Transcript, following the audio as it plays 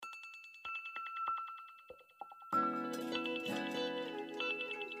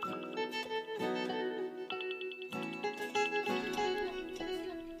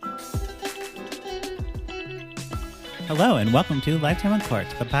Hello, and welcome to Lifetime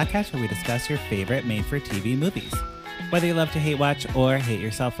Uncorked, the podcast where we discuss your favorite made-for-TV movies. Whether you love to hate watch or hate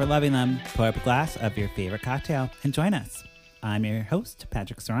yourself for loving them, pour up a glass of your favorite cocktail and join us. I'm your host,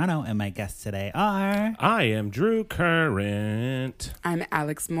 Patrick Serrano, and my guests today are... I am Drew Current. I'm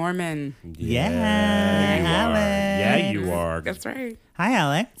Alex Mormon. Yeah, Alex. Yeah, you are. That's right. Hi,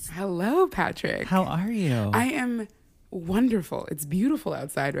 Alex. Hello, Patrick. How are you? I am wonderful. It's beautiful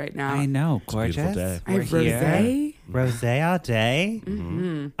outside right now. I know, a beautiful gorgeous. day. I have We're here. rosé. Rosé all day.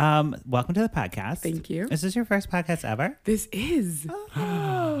 Mm-hmm. Welcome to the podcast. Thank you. Is this your first podcast ever? This is.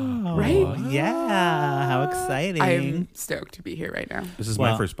 Oh, Right? Yeah. How exciting. I'm stoked to be here right now. This is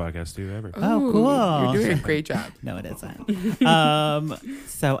Well- my first podcast too ever. Oh, Ooh, cool. You're doing a great job. No, it isn't.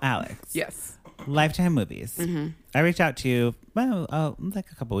 So, Alex. Yes. Lifetime movies. I reached out to you, like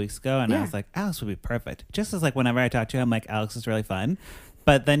a couple weeks ago, and I Yeah. was like, Alex would be perfect. Just as like whenever I talk to you, I'm like, Alex is really fun.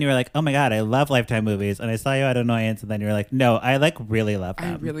 But then you were like, oh my God, I love Lifetime movies. And I saw you at Annoyance, and then you were like, no, I like really love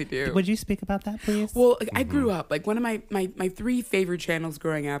them. I really do. Would you speak about that, please? Well, I grew up, like one of my three favorite channels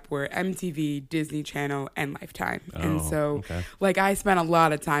growing up were MTV, Disney Channel, and Lifetime. And Oh, so, okay. like, I spent a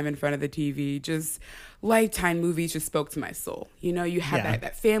lot of time in front of the TV. Just Lifetime movies just spoke to my soul. You know, you have Yeah.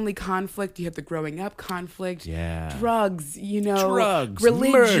 that family conflict, you have the growing up conflict, Yeah. drugs, you know, Drugs,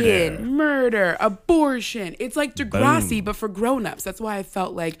 religion, murder, abortion. It's like Degrassi, Boom. but for grown-ups. That's why I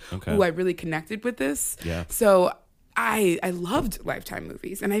felt like, Okay. ooh, I really connected with this. Yeah. So I loved Lifetime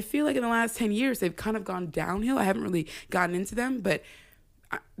movies, and I feel like in the last 10 years they've kind of gone downhill. I haven't really gotten into them, but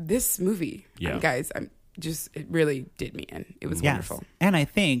this movie, Yeah. guys, it really did me in. It was Yes. wonderful. And I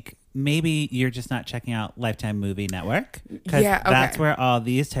think maybe you're just not checking out Lifetime Movie Network, because Yeah, okay. that's where all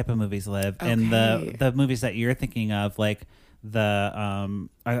these type of movies live. And Okay. the movies that you're thinking of, like the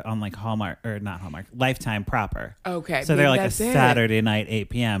are on like Hallmark, or not Hallmark, Lifetime proper. Okay, So they're maybe like a that's it. Saturday night 8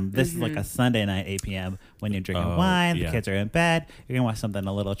 p.m. This is like a Sunday night 8 p.m. when you're drinking Oh, wine, the yeah. kids are in bed, you're gonna watch something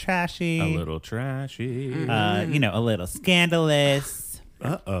a little trashy, A little trashy. a little scandalous.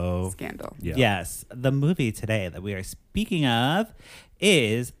 Uh-oh. Scandal. Yeah. Yes, the movie today that we are speaking of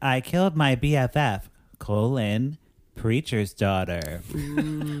is I Killed My BFF, Preacher's Daughter.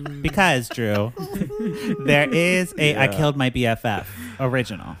 Because, Drew, there is a I Killed My BFF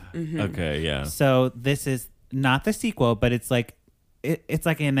original. Okay, yeah. So this is not the sequel, but it's like it's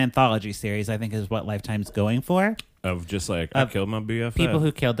like an anthology series, I think is what Lifetime's going for. Of just like, I killed my BFF. People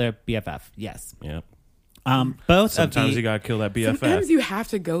who killed their BFF, yes. Yep. Both Sometimes of you gotta kill that BFF. Sometimes you have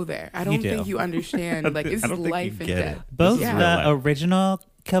to go there. I don't do. think you understand. Like, it's I don't think you life and get it. death. both This is the real life. original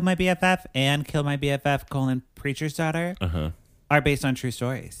Kill My BFF and Kill My BFF, Preacher's Daughter Uh-huh. are based on true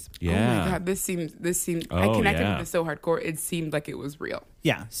stories. Yeah. Oh my God, this seems. I Oh, connected yeah. with this so hardcore. It seemed like it was real.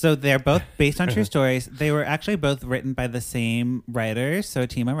 Yeah, so they're both based on true stories. They were actually both written by the same writers, so a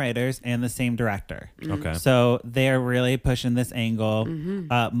team of writers, and the same director. Okay. So they're really pushing this angle.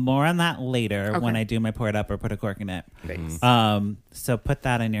 More on that later when Okay. I do my pour it up or put a cork in it. Thanks. So put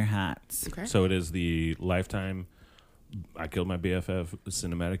that in your hats. Okay. So it is the Lifetime I Killed My BFF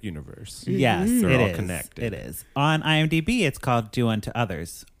cinematic universe. Yes, They're it all is. connected. It is. On IMDb, it's called Do Unto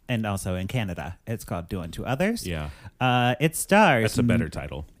Others. And also in Canada, it's called Do Unto Others. Yeah. It stars... That's a better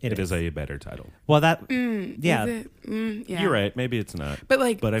title. It It is is. a better title. Well, that... Is yeah. it? Yeah. You're right. Maybe it's not. But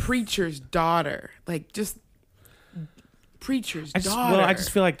like But I- preacher's daughter, like just preacher's I just, daughter. well, I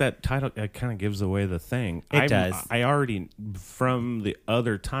just feel like that title kind of gives away the thing. It does. I already, from the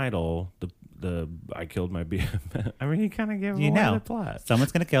other title, the I Killed My BFF. I mean, you kind of give You away know. the plot.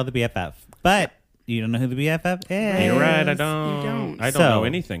 Someone's going to kill the BFF. But you don't know who the BFF is. You're right. I You don't. don't. I don't So, know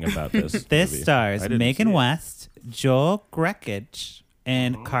anything about this. This movie. stars I didn't Megan see it. West, Joel Greckich,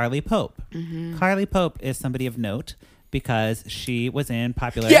 and Carly Pope. Mm-hmm. Carly Pope is somebody of note because she was in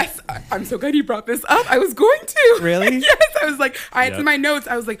popular... Yes, I'm so glad you brought this up. I was going to. Really? Yes, I was like, I had Yep. in my notes.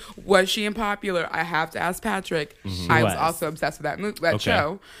 I was like, was she in Popular? I have to ask Patrick. I was was. also obsessed with that Okay.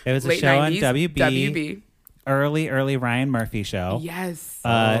 show. It was a Late show on 90s, WB. WB. Early Ryan Murphy show. Yes.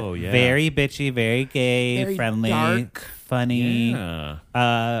 Oh, yeah. Very bitchy, very gay, Very friendly, dark. funny.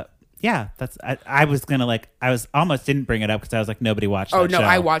 Yeah. Yeah, that's. I was gonna I was almost didn't bring it up because I was like nobody watched. Oh that no, show.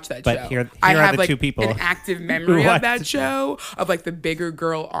 I watched that but show. Here I are have the like two people. an active memory of watched that it. show, of like the bigger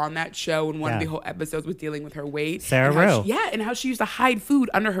girl on that show, and one of Yeah. the whole episodes was dealing with her weight. Sarah and how Rue. and how she used to hide food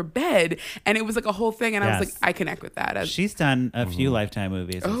under her bed, and it was like a whole thing. And I was Yes. like, I connect with that. As, She's done a few Lifetime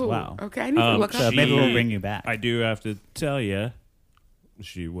movies as oh, well. okay, I need to look so up. maybe we'll bring you back. I do have to tell you,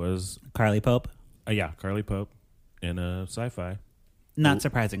 she was, Carly Pope. Carly Pope in a sci-fi. Not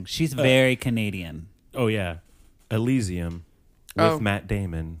surprising. She's very Canadian. Oh yeah, Elysium with Oh. Matt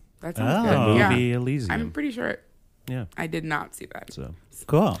Damon. That sounds Oh. good. Movie Yeah. Elysium. I'm pretty sure yeah. I did not see that. So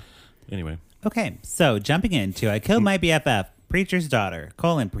Cool. anyway, Okay, so jumping into I Killed My BFF, Preacher's Daughter,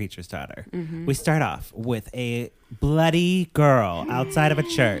 Preacher's Daughter. We start off with a bloody girl outside of a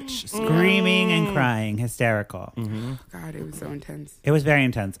church, screaming and crying, hysterical. God, it was so intense. It was very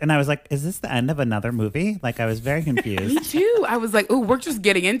intense. And I was like, is this the end of another movie? Like, I was very Me confused. too. I was like, oh, we're just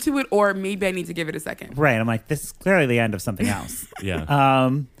getting into it, or maybe I need to give it a second. Right. I'm like, this is clearly the end of something else. Yeah.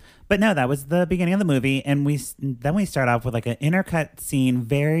 But no, that was the beginning of the movie. And then we start off with like an intercut scene,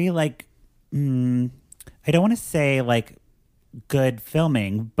 very like, I don't want to say like good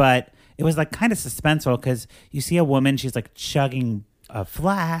filming, but it was like kind of suspenseful because you see a woman, she's like chugging a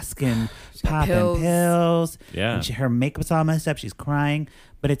flask and got popping pills. Yeah. And her makeup's all messed up. She's crying,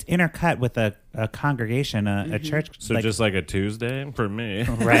 but it's intercut with a congregation, a church. So just like a Tuesday for me.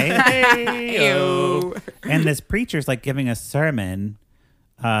 Right? Ew. And this preacher's like giving a sermon.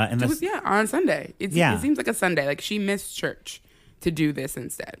 And It this, was, on Sunday. It seems like a Sunday. Like she missed church to do this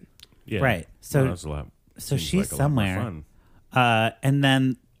instead. Yeah. Right. So- that's a lot. so seems she's like a lot more somewhere. fun. And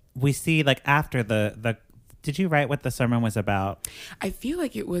then we see like after the did you write what the sermon was about? I feel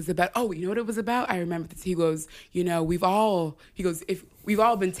like it was about, you know what it was about? I remember this. He goes, if we've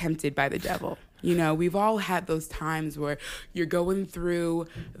all been tempted by the devil. We've all had those times where you're going through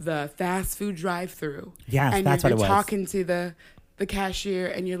the fast food drive-through. Yes, and that's you're what it was. talking to the cashier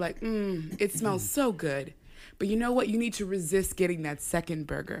and you're like, it smells so good. But you know what? You need to resist getting that second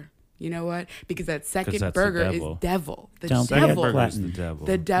burger. You know what? Because that second that's the burger is devil. devil. The Don't be a devil. glutton. Burger's the devil.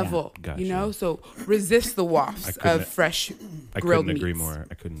 The devil. Yeah, gotcha. So resist the wafts couldn't- of fresh I grilled couldn't agree meats. more.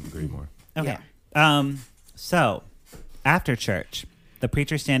 I couldn't agree more. Okay. So after church, the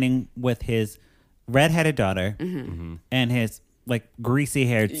preacher's standing with his redheaded daughter and his like greasy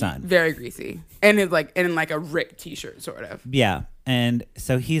haired son. Very greasy. And it's like in like a Rick t-shirt sort of. Yeah. And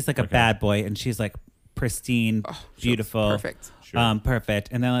so he's like a bad boy and she's like pristine, beautiful. Perfect. Sure. Perfect.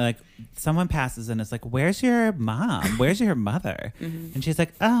 And then like someone passes and it's like, where's your mom? Where's your mother? And she's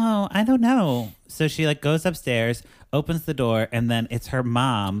like, oh, I don't know. So she like goes upstairs, opens the door, and then it's her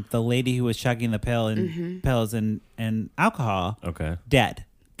mom, the lady who was chugging the pills and alcohol, Okay. dead.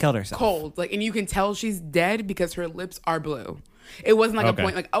 Killed herself. Cold. Like, and you can tell she's dead because her lips are blue. It wasn't like Okay. a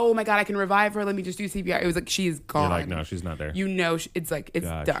point like, oh my God, I can revive her. Let me just do CPR. It was like, she's gone. You're like, no, she's not there. It's like, it's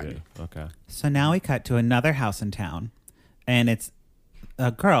Gotcha. done. Okay. So now we cut to another house in town, and it's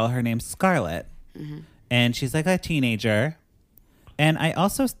a girl. Her name's Scarlett, and she's like a teenager. And I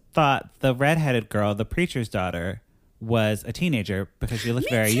also thought the redheaded girl, the preacher's daughter, was a teenager because she looked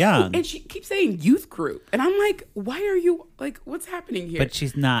Me very too. young. And she keeps saying youth group. And I'm like, why are you, like, what's happening here? But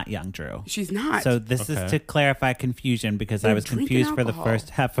she's not young, Drew. She's not. So this is Okay. to clarify confusion because I They're was drinking confused for the alcohol. first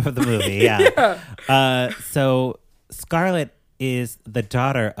half of the movie. Yeah. So Scarlett is the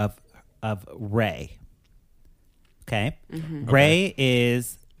daughter of Ray. Okay. Ray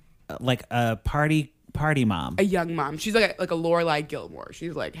is like a party mom. a young mom. She's like a Lorelai Gilmore.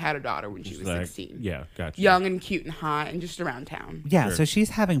 She's like had a daughter when she was Like, 16. yeah, gotcha. Young and cute and hot and just around town. Yeah, Sure. so she's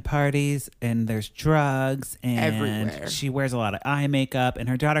having parties and there's drugs and Everywhere. she wears a lot of eye makeup and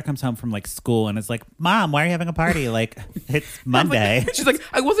her daughter comes home from like school and is like, "Mom, why are you having a party? Like it's Monday." She's like,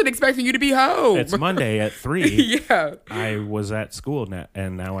 I wasn't expecting you to be home. It's Monday at 3. Yeah. I was at school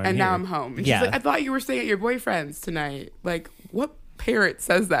and now I'm And here. now I'm home. And Yeah. she's like, I thought you were staying at your boyfriend's tonight. Like, what parent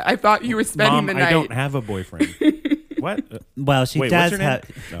says that? I thought you were spending Mom, the night. I don't have a boyfriend. What? Well, she Wait, does what's her name?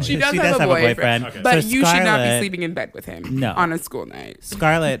 have No, She does have a boyfriend. Okay. But So you should not be Scarlett- sleeping in bed with him No. on a school night.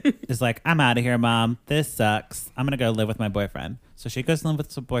 Scarlett is like, "I'm out of here, Mom. This sucks. I'm gonna go live with my boyfriend." So she goes to live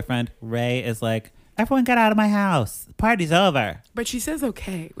with her boyfriend. Ray is like, "Everyone get out of my house. The party's over." But she says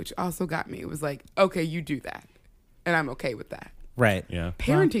okay, which also got me. It was like, okay, you do that. And I'm okay with that. Right. Yeah.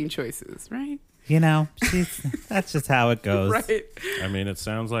 Parenting choices, right? You know, that's just how it goes. Right. I mean, it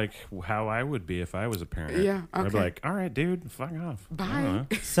sounds like how I would be if I was a parent. Yeah, I'd be okay. like, all right, dude, fuck off. I don't Bye. know.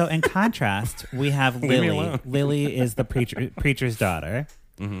 So in contrast, we have Leave me Lily. alone. Lily is the preacher's daughter.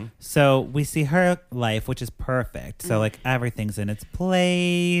 So we see her life, which is perfect. So like everything's in its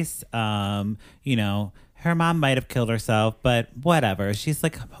place. You know, her mom might have killed herself, but whatever. She's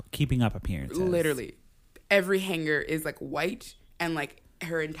like keeping up appearances. Literally. Every hanger is like white and like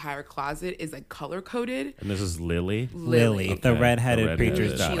her entire closet is like color coded. And this is Lily. Lily, the Okay, redheaded the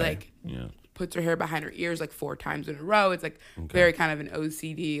preacher's redheaded. daughter. She like Yeah. puts her hair behind her ears like 4 times in a row. It's like very kind of an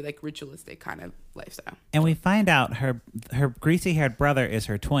OCD, like ritualistic kind of lifestyle. And we find out her greasy haired brother is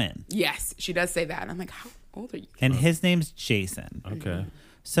her twin, Yes, she does say that. And I'm like, how old are you? and his name's Jason. Okay.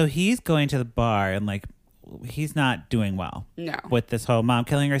 So he's going to the bar and like he's not doing well. No. With this whole mom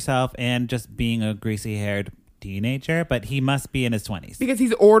killing herself and just being a greasy haired teenager, but he must be in his 20s. Because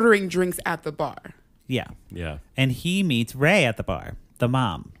he's ordering drinks at the bar. Yeah. Yeah. And he meets Ray at the bar. the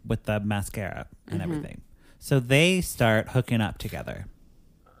mom with the mascara and everything. So they start hooking up together.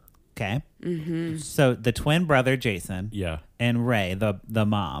 Okay. So the twin brother Jason Yeah. and Ray, the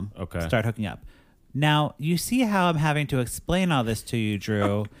mom, Okay. start hooking up. Now, you see how I'm having to explain all this to you,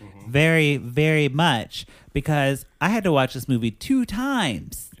 Drew, very, very much, because I had to watch this movie 2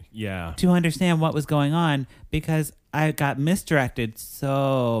 times Yeah. to understand what was going on, because I got misdirected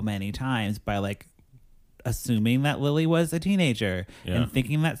so many times by like assuming that Lily was a teenager Yeah. and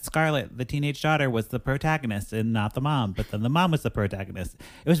thinking that Scarlett, the teenage daughter, was the protagonist and not the mom, but then the mom was the protagonist.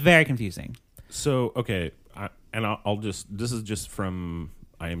 It was very confusing. So, okay. I'll just, this is just from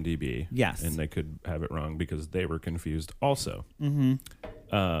IMDb. Yes. And they could have it wrong because they were confused also.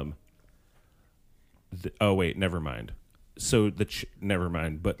 Oh, wait, never mind. So never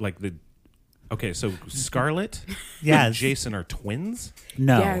mind. But like okay, so Scarlett Yes. and Jason are twins?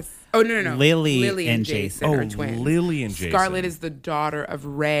 No. Yes. Oh, no. Lily and Jason. are twins. Lily and Jason. Scarlett is the daughter of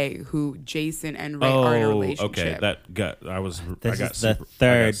Ray, who Jason and Ray are in a relationship. okay. This I got is the super- I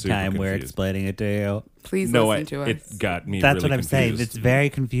third got super time we're confused. explaining it to you. Please No, listen to us. it got me That's really what I'm saying. confused. It's very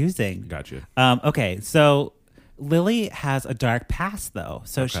confusing. Gotcha. Okay, so Lily has a dark past, though.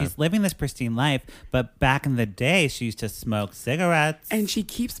 So Okay. she's living this pristine life, but back in the day, she used to smoke cigarettes. And she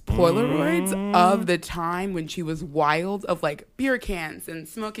keeps Polaroids of the time when she was wild, of like beer cans and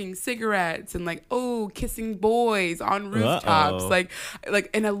smoking cigarettes and like, kissing boys on rooftops, Uh-oh.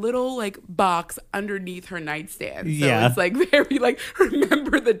 like in a little like box underneath her nightstand. So Yeah. it's like very like,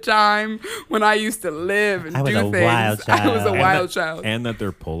 remember the time when I used to live and I was do a things. wild I was a child. wild child. And that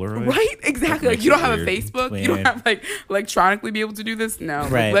they're Polaroid? Right, exactly. Like makes you don't it have a weird. Facebook. Weird. You don't have like electronically be able to do this. No,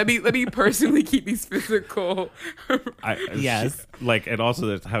 Like, Right. let me personally keep these physical. Yes. And also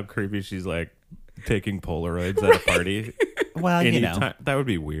that's how creepy she's like taking Polaroids at a party. Well, you know, Anytime. That would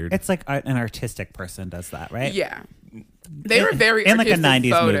be weird. it's like an artistic person does that, right? Yeah, they were very in like a artistic 90s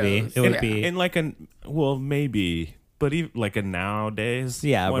photos. movie. It would Yeah. be In like maybe, but even like a nowadays,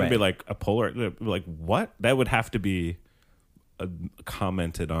 Yeah, want to be right. like a Polaroid. Like what? That would have to be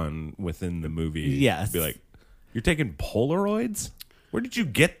commented on within the movie. Yes. Be like, you're taking Polaroids? Where did you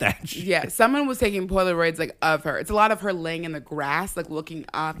get that shit? Yeah, someone was taking Polaroids like of her. It's a lot of her laying in the grass, like looking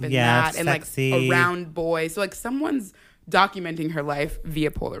up and Yeah, that, and sexy. like a round boy. So like someone's documenting her life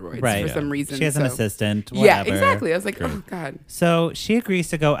via Polaroids Right. for Yeah. some reason. She has an So- assistant. Yeah, Whatever. exactly. I was like, oh god. So she agrees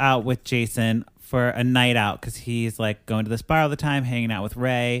to go out with Jason for a night out because he's like going to this bar all the time, hanging out with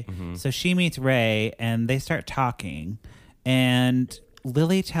Ray. So she meets Ray and they start talking. And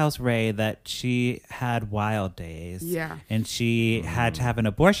Lily tells Ray that she had wild days. Yeah. And she had to have an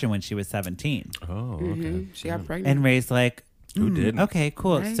abortion when she was 17. Oh, okay. She got pregnant. And Ray's like, Who didn't? Okay,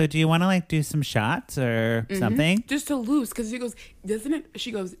 cool. Right. So do you want to like do some shots or something? Just to lose, because she goes,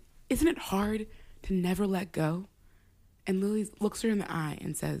 she goes, isn't it hard to never let go? And Lily looks her in the eye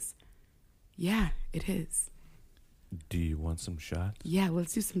and says, yeah, it is. Do you want some shots? Yeah,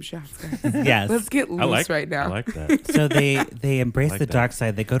 let's do some shots, guys. Yes. Let's get loose right now. I like that. So they embrace like the that. dark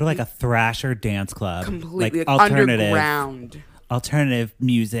side. They go to like a thrasher dance club, Completely like like, underground. alternative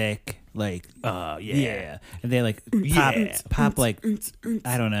music, like yeah. And they like pop like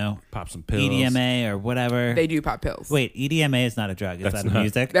I don't know, Pop some pills. EDMA or whatever. They do pop pills. Wait, EDMA is not a drug. Is That's that not-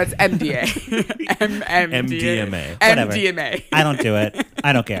 music? That's MDA. MDMA. Whatever. MDMA. I don't do it.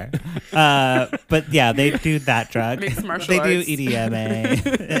 I don't care. But yeah, they do that drug. Mixed martial they do arts.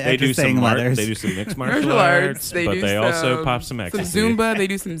 EDMA. They do some they do some mixed martial arts, but do they also some- pop some ecstasy. Some Zumba. They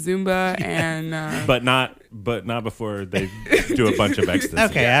do some Zumba and But not before they do a bunch of ecstasy.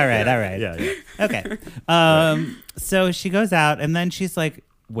 Okay, all right. Yeah. Okay. So she goes out and then she's like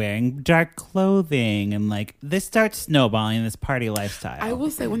wearing dark clothing and like this starts snowballing this party lifestyle. I will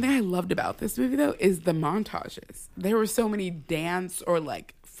say one thing I loved about this movie though is the montages. There were so many dance or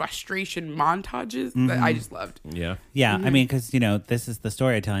like frustration montages that I just loved. Yeah. Yeah, I mean, because this is the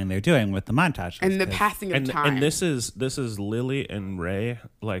storytelling they're doing with the montage, And the passing of And time. this is Lily and Ray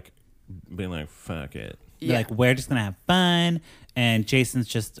like being like, fuck it. Yeah. like we're just gonna have fun, and Jason's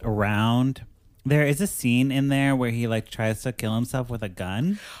just around. There is a scene in there where he like tries to kill himself with a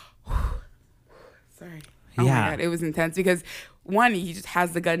gun. Sorry. Oh Yeah. my god, it was intense because one, he just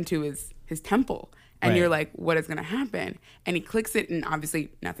has the gun to his temple, and Right. you're like, what is going to happen? And he clicks it, and obviously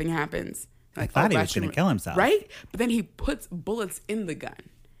nothing happens. Like, thought he was that's gonna kill himself. right? But then he puts bullets in the gun,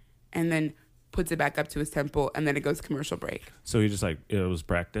 and then puts it back up to his temple, and then it goes commercial break. So he just like it was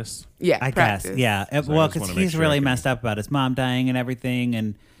practice. Yeah, I practice. guess, yeah. So I Well, just because wanna make he's sure really I can- messed up about his mom dying and everything,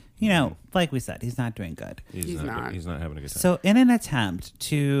 and like we said, he's not doing good. He's not. He's not having a good time. So, in an attempt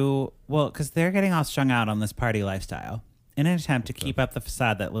to, because they're getting all strung out on this party lifestyle, in an attempt to keep up the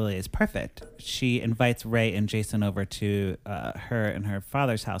facade that Lily is perfect, she invites Ray and Jason over to her and her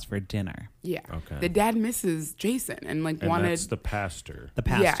father's house for dinner. Yeah. Okay. The dad misses Jason and And wanted that's the pastor. The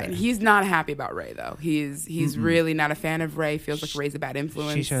pastor. Yeah, and he's not happy about Ray though. He's really not a fan of Ray. Feels like Ray's a bad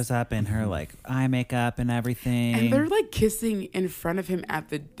influence. She shows up in her like eye makeup and everything. and they're like kissing in front of him at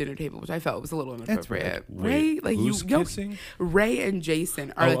the dinner table, which I felt was a little inappropriate. Ray, Wait, like who's you, kissing? Ray and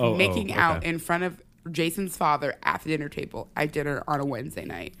Jason are Oh, making out okay. in front of Jason's father at the dinner table at dinner on a Wednesday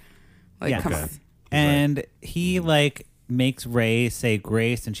night. Like, Yeah. come Okay. on. And he like makes Ray say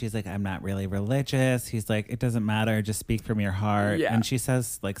grace, and she's like, I'm not really religious. He's like, it doesn't matter, just speak from your heart. Yeah. And she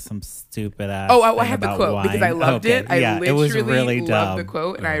says like some stupid ass. Oh, I thing had the about quote because I wine. loved Okay. it. I yeah, literally it was really loved dumb. the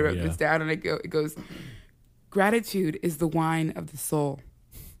quote, and I Oh, wrote yeah. this down, and it goes, gratitude is the wine of the soul.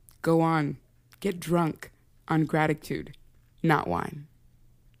 Go on, get drunk on gratitude, not wine.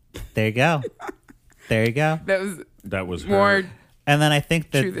 There you go. There you go. That was More. her. And then I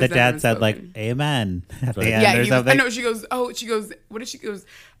think that Truth the is never dad said like, spoken. amen at the Yeah, end Yeah, or he was, something. I know. She goes, what did she goes?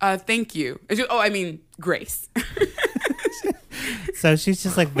 Thank you. And she goes, I mean, grace. So she's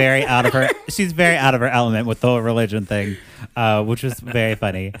just like very out of her. She's very out of her element with the whole religion thing, which was very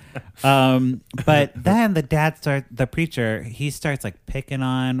funny. But then the preacher, he starts like picking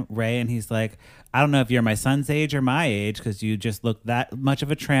on Ray, and he's like, I don't know if you're my son's age or my age because you just look that much of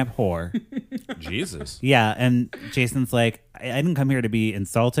a tramp whore. Jesus. Yeah, and Jason's like, I didn't come here to be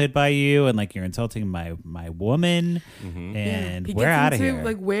insulted by you, and like you're insulting my woman, and He we're gets out of into, here.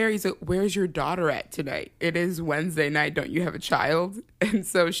 like, where's your daughter at tonight? It is Wednesday night. Don't you have a child? And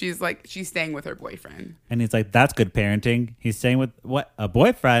so she's staying with her boyfriend. And he's like, that's good parenting. He's staying with what, a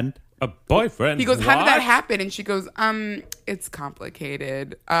boyfriend? A boyfriend. He goes, how did What? that happen? And she goes, it's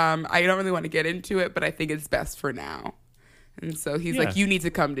complicated. I don't really want to get into it, but I think it's best for now. And so he's Yeah. like, you need to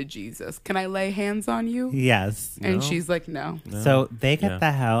come to Jesus. Can I lay hands on you? Yes. And No. she's like, no. So they get Yeah.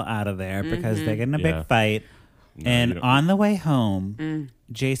 the hell out of there because they get in a Yeah. big fight. No, you And don't- on the way home,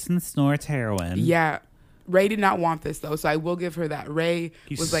 Jason snorts heroin. Yeah. Ray did not want this, though, so I will give her that. Ray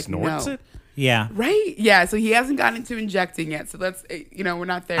He was like, snorts no. it? Yeah. Ray, yeah, so he hasn't gotten into injecting yet. So let's, we're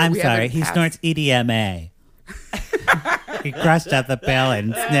not there. I'm We sorry. haven't He passed- snorts EDMA. He crushed out the pill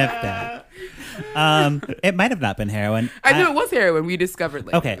and sniffed it. It might have not been heroin. I knew it was heroin. We discovered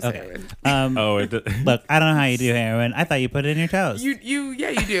later. Okay. it was Okay. heroin. Oh, Look, I don't know how you do heroin. I thought you put it in your toes. You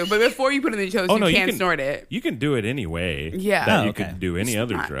do. But before you put it in the toes, Oh, you no, you can't can- snort it. you can do it anyway. Yeah. That Oh, you okay. could do any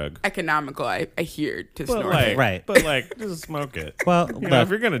other Not drug. economical, I hear, to But snort like, it. Right. But like, just smoke it. Well, You know, look, if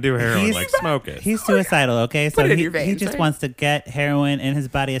you're gonna do heroin, he's- like smoke it. He's suicidal, okay? So Put it in he, your he veins, just right? wants to get heroin in his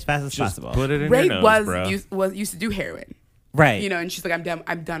body as fast as Just possible. put it in Ray your nose, bro. used to do heroin. Right. And she's like,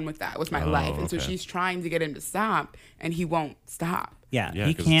 I'm done with that, with my Oh, life. And so okay. she's trying to get him to stop, and he won't stop. Yeah, Yeah,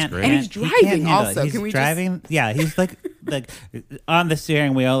 he 'cause can't. it's great. And he's he can't driving handle it. also. He's Can we driving? Yeah, he's like on the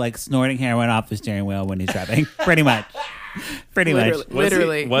steering wheel, like snorting heroin off the steering wheel when he's driving. Pretty much. Pretty Literally. much.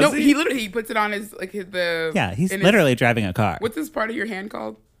 literally. Was No, he? he literally, he puts it on his, like, the... Yeah, he's in his- literally driving a car. what's this part of your hand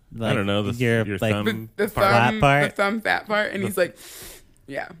called? Like, I don't know. Your like, thumb. The flat thumb, part. the thumb fat part. And he's like,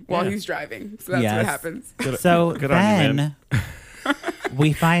 yeah, while Yeah. he's driving. So that's Yes. what happens. So Good on you, man. then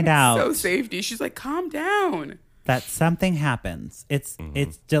we find out So safety. She's like, calm down. that something happens. It's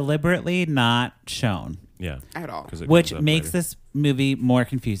Mm-hmm. deliberately not shown, Yeah. At all. 'Cause it which comes up makes later. this movie more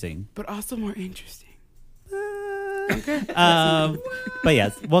confusing. But also more interesting. But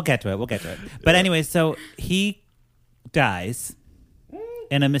yes, we'll get to it. But anyway, so he dies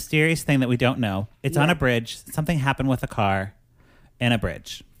in a mysterious thing that we don't know. It's on a bridge. Something happened with a car and a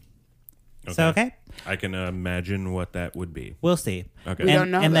bridge. So, okay, I can imagine what that would be. we'll see. Okay. We And,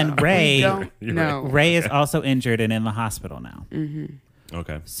 don't know. and then though. Ray, We don't You're know. Ray is also injured and in the hospital now.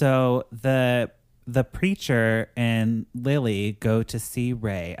 Okay. So the preacher and Lily go to see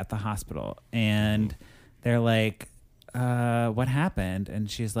Ray at the hospital, and they're like, "What happened?" And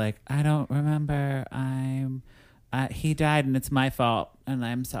she's like, "I don't remember. He died, and it's my fault, and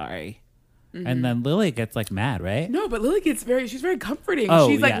I'm sorry." And then Lily gets like mad, right? No, but Lily gets she's very comforting. Oh,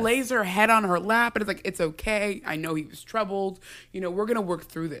 She's like yes. lays her head on her lap and it's like, it's okay. I know he was troubled. We're going to work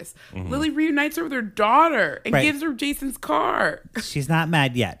through this. Lily reunites her with her daughter and Right. gives her Jason's car She's not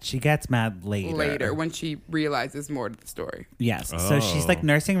mad yet. She gets mad later when she realizes more to the story. Yes. So she's like Oh.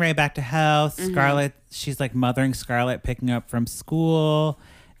 nursing Ray back to health. Scarlett, she's like mothering Scarlett, picking her up from school.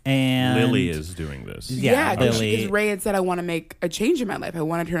 And Lily is doing this. Yeah, because Lily. Ray had said, I want to make a change in my life. I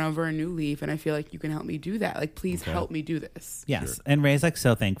want to turn over a new leaf. And I feel like you can help me do that. Like, please help me do this. Yes. And Ray's like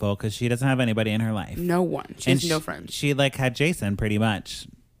so thankful because she doesn't have anybody in her life. No one. She has no friends. She like had Jason pretty much,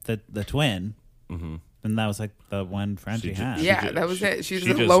 the twin. Mm-hmm. And that was like the one friend she, She ju- had. she Yeah, ju- that was she- it. She's she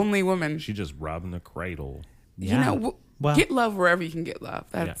a just- lonely woman. She just robbing the cradle. Yeah. Well, get love wherever you can get love.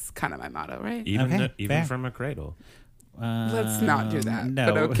 That's kind of my motto, right? Even Okay, even fair. from a cradle. Let's not do that.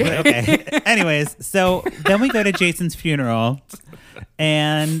 No. But okay. Okay. Anyways, so then we go to Jason's funeral,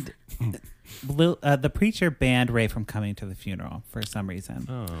 and the preacher banned Ray from coming to the funeral for some reason.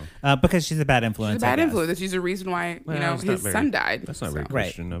 Because she's a bad influence. She's a bad I guess. influence. She's a reason why Well, it's not his very- son died. That's not very Right.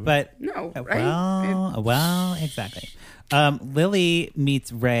 Christian of it. But No, right? well, exactly. Lily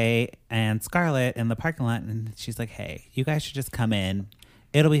meets Ray and Scarlett in the parking lot, and she's like, "Hey, you guys should just come in.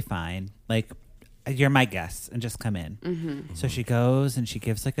 It'll be fine. Like, you're my guests, and just come in." Mm-hmm. So she goes and she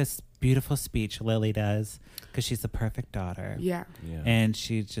gives like a beautiful speech. Lily does, because she's the perfect daughter. Yeah. Yeah. And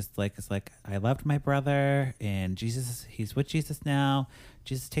she just like is like, "I loved my brother, and Jesus, he's with Jesus now.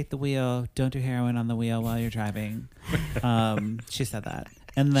 Jesus, take the wheel. Don't do heroin on the wheel while you're driving." She said that,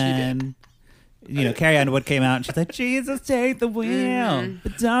 and then. Carrie Underwood came out and she's like, "Jesus, take the wheel,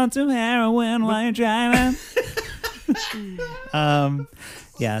 but don't do heroin while you're driving."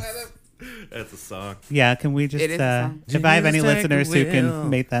 Yes. That's a song. Yeah, can we just, It is a song. if I have any Jesus, take the listeners who wheel. can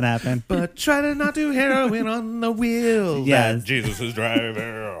make that happen. But try to not do heroin on the wheel. Yes. that Jesus is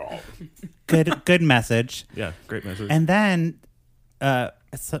driving. Good message. Yeah, great message. And then,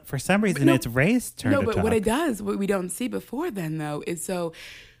 for some reason, no- it's Ray's turn No, to but talk. what it does, what we don't see before then though, is so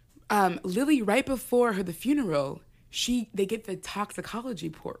Lily, right before the funeral, they get the toxicology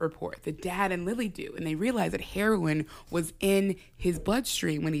report. The dad and Lily do, and they realize that heroin was in his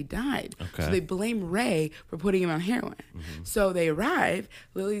bloodstream when he died. Okay. So they blame Ray for putting him on heroin. So they arrive.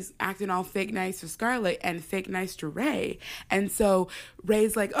 Lily's acting all fake nice to Scarlett and fake nice to Ray, and so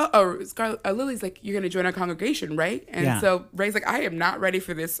Ray's like, Lily's like, "You're gonna join our congregation, right?" And Yeah. so Ray's like, "I am not ready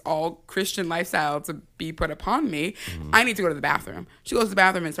for this all Christian lifestyle to be put upon me. I need to go to the bathroom." She goes to the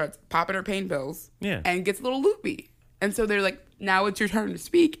bathroom and starts popping her pain pills. Yeah. And gets a little loopy. And so they're like, "Now it's your turn to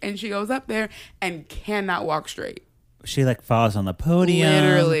speak." And she goes up there and cannot walk straight. She like falls on the podium.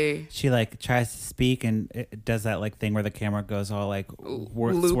 Literally. She like tries to speak and it does that like thing where the camera goes all like Loopy.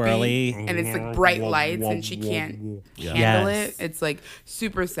 swirly. And it's like bright lights and she can't handle Yes. it. It's like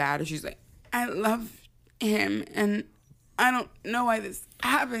super sad. And she's like, "I love him and I don't know why this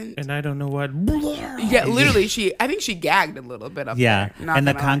happened." and I don't know what. Yeah, literally, I think she gagged a little bit up Yeah, there. Not and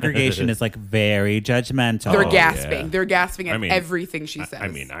the gonna lie. congregation is like very judgmental. They're Oh, gasping. yeah. They're gasping at I mean, everything she says. I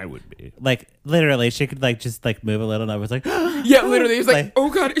mean, I would be. Like literally, she could like just like move a little, and I was like, yeah, literally, it was like, Like-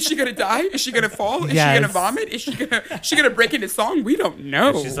 "Oh God, is she gonna die? Is she gonna fall? Is she Yes. gonna vomit? Is she gonna break into song? We don't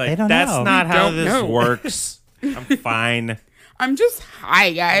know." She's They like, don't that's know. not We how don't this know." works. I'm fine. "I'm just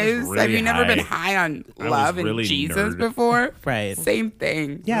high, guys. really Have you never been high. high on I was love really and Jesus nerd. before?" right. Same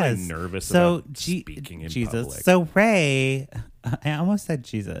thing. Yes. nervous so about speaking in Jesus. public. So Ray, I almost said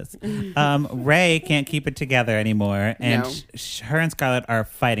Jesus. Ray can't keep it together anymore, and No. her and Scarlett are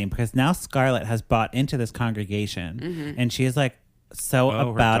fighting because now Scarlett has bought into this congregation, and she is like so Oh,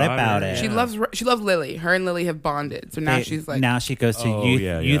 her about daughter. it. She loves Lily. Her and Lily have bonded. So now They- she's like, now she goes to Oh, youth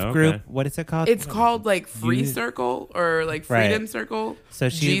yeah, group. okay. What is it called? it's called like Free Youth- Circle or like Right. Freedom Circle. so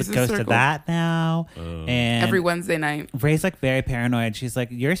she Jesus goes to Circle. that now, and Every Wednesday night. Ray's like very paranoid. She's like,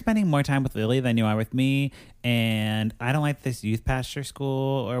 "You're spending more time with Lily than you are with me, and I don't like this youth pastor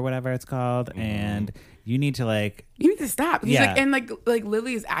school or whatever it's called, and you need to like." You need to stop. He's Yeah. like, and like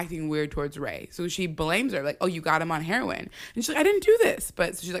Lily is acting weird towards Ray, so she blames her, like, "Oh, you got him on heroin," and she's like, "I didn't do this,"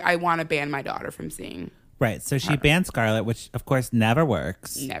 but so she's like, "I want to ban my daughter from seeing." Right, so she bans Scarlett, which of course never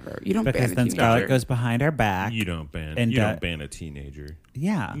works. Never. You don't Because ban a then teenager. Scarlett goes behind her back. You don't ban. And, you don't ban a teenager.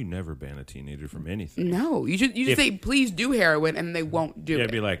 Yeah. You never ban a teenager from anything. No, you should If- say, "Please do heroin," and they won't do Yeah,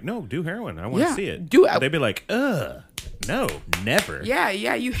 it. be like, no, do heroin. I want to Yeah, see it. do it. They'd be like, no, never. Yeah,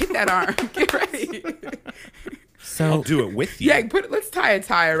 you hit that arm. Get ready. So I'll do it with you. Yeah, let's tie a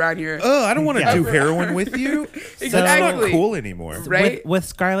tie around here. I don't want to Yeah. do heroin with you. That's not Exactly. cool anymore. Right? with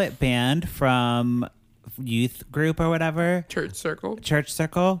Scarlett banned from youth group or whatever, Church circle. church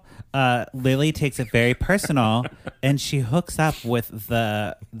circle, Lily takes it very personal, and she hooks up with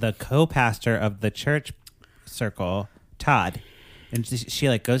the co-pastor of the church circle, Todd, and she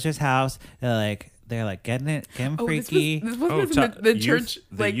like goes to his house. They're like getting freaky. This wasn't in the church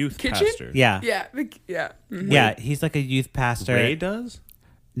the like youth kitchen. pastor. Yeah. Yeah, yeah. Mhm. Yeah, he's like a youth pastor. Ray does.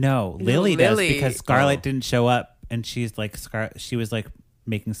 No, Lily does Lily. because Scarlett Oh. didn't show up, and she's like she was like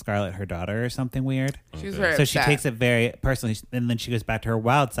making Scarlett her daughter or something weird. She was Okay. very So she upset. takes it very personally, and then she goes back to her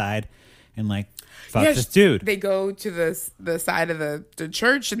wild side, and like fuck Yeah, this dude. They go to the side of the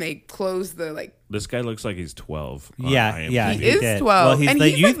church and they close the like. This guy looks like he's 12. on Yeah, IMDb. yeah. He he is did. 12, Well, he's and the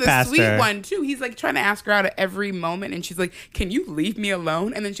he's youth like the pastor. sweet one too. He's like trying to ask her out at every moment, and she's like, "Can you leave me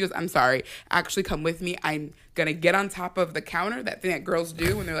alone?" And then she goes, "I'm sorry, actually come with me. I'm gonna get on top of the counter, that thing that girls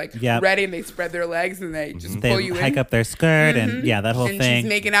do when they're like Yep. ready and they spread their legs and they just They pull you hike in. up their skirt and that whole And thing. she's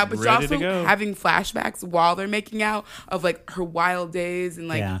making out, but she's Ready to also go. having flashbacks while they're making out of like her wild days and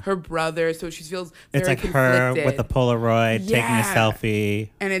like Yeah. her brother. So she feels very It's like her conflicted. with a Polaroid taking a Yeah. selfie.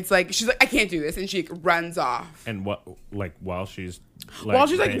 And it's like she's like, I can't do this, and she runs off. And what, like, while she's While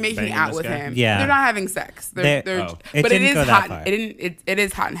she's like making banging out this with guy? him, Yeah. they're not having sex. They're, Oh. It but it didn't is go that hot. far. It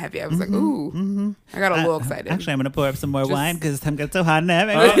is hot and heavy. I was like, ooh, I got a little excited. Actually, I'm gonna pour up some more Just- wine because time gets so hot and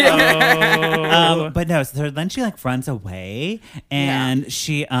heavy. Oh. But no, so then she like runs away and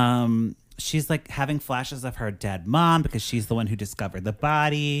she's like having flashes of her dead mom because she's the one who discovered the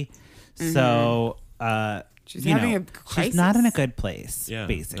body. So She's you having know, a crisis. she's not in a good place, Yeah,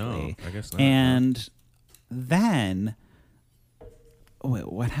 basically. no, I guess not. And then wait,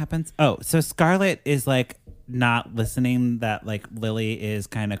 what happens? Oh, so Scarlett is like not listening that like Lily is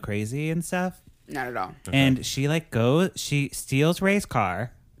kind of crazy and stuff. Not at all. And she like she steals Ray's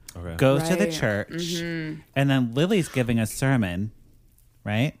car, Okay. goes to the Right. church, and then Lily's giving a sermon,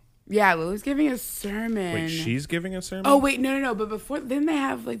 right? Yeah, Lily's giving a sermon. Wait, she's giving a sermon? Oh wait, no. But before, didn't they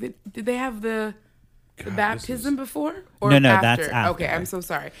have like did they have the God, baptism before? No, that's after. Okay, I'm so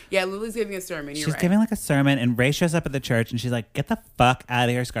sorry. Yeah, Lily's giving a sermon. You're She's right. giving like a sermon, and Ray shows up at the church, and she's like, "Get the fuck out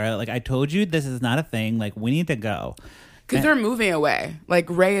of here, Scarlett! Like I told you, this is not a thing. Like we need to go." Because they're moving away. Like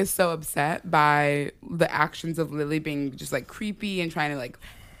Ray is so upset by the actions of Lily being just like creepy and trying to like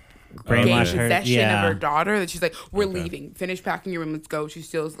gain Brainwash her. possession Yeah. of her daughter that she's like, we're leaving. Finish packing your room. Let's go. She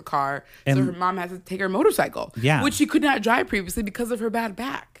steals the car. So And- her mom has to take her motorcycle. Yeah. Which she could not drive previously because of her bad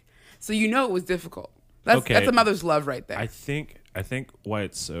back. So you know it was difficult. That's Okay. that's a mother's love right there. I think why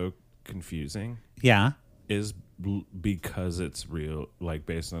it's so confusing Yeah, is because it's real, like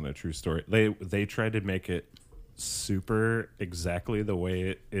based on a true story. They tried to make it super exactly the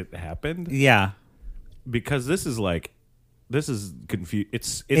way it happened, yeah. because this is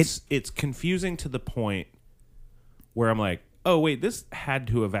it's confusing to the point where I'm like, oh wait, this had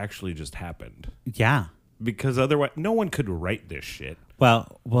to have actually just happened, Yeah. because otherwise no one could write this shit.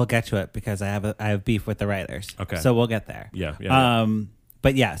 Well, we'll get to it because I have beef with the writers. Okay. So we'll get there. Yeah.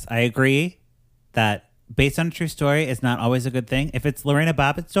 But yes, I agree that based on a true story is not always a good thing. If it's Lorena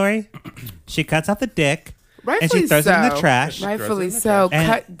Bobbitt's story, she cuts off the dick and she throws it in the trash. Rightfully Throws it in the so. trash.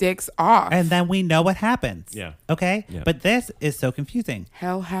 Cut dicks off. And then we know what happens. Yeah. Okay? Yeah. But this is so confusing.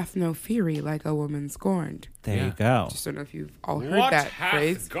 Hell hath no fury like a woman scorned. There Yeah. you go. Just don't know if you've all heard that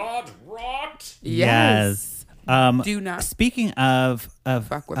phrase. God wrought? Yes. Do not Speaking of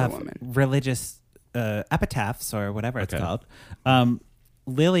fuck with a of woman. religious epitaphs or whatever it's Okay. called,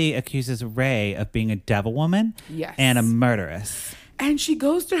 Lily accuses Ray of being a devil woman Yes. and a murderess. And she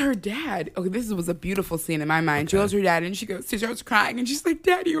goes to her dad. Okay, this was a beautiful scene in my mind. She goes to her dad and she starts crying and she's like,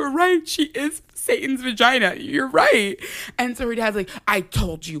 Dad, you were right. She is Satan's vagina. You're right. And so her dad's like, I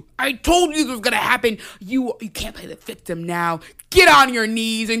told you this was gonna happen. You can't play the victim now. Get on your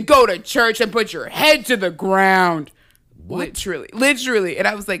knees and go to church and put your head to the ground. Literally. And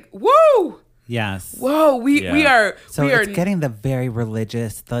I was like, whoa. Yes. Whoa, we are So we are it's getting the very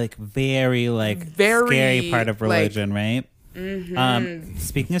religious, very Very, scary part of like- religion, right?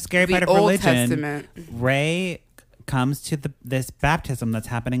 Speaking of scary The part of Old religion, Testament. Ray comes to this baptism that's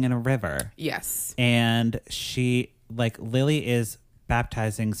happening in a river, yes. and Lily is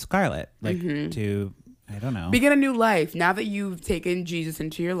baptizing Scarlett, Mm-hmm. to I don't know. Begin a new life. Now that you've taken Jesus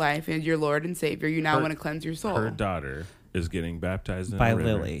into your life and your Lord and Savior, you now want to cleanse your soul. Her daughter is getting baptized in by a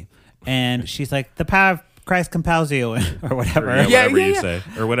river. Lily, and she's like, the power of Christ compels you, or whatever. Or, Yeah, whatever you yeah. say,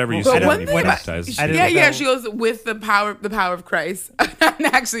 or whatever you But say one when you thing get about- baptized. I didn't Yeah, know. she goes with the power of Christ.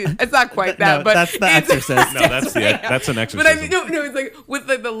 Actually, it's not quite that, No, but that's the it's- Exorcist. No, that's an exorcism. But I mean, no, it's like with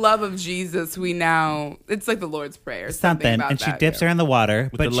like the love of Jesus, we now it's like the Lord's prayer, Something, about and she that, dips yeah. her in the water.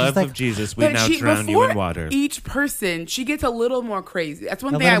 With but the she's love like, of Jesus, we But now she- drown you before in water. Each person, she gets a little more crazy. That's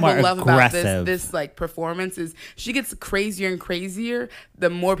one A thing I little will more love about aggressive. this like performance is she gets crazier and crazier the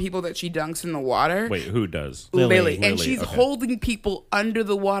more people that she dunks in the water. Wait, who does? Lily. And Lily, she's okay. holding people under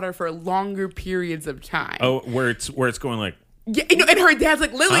the water for longer periods of time. Oh, where it's going like, Yeah, and her dad's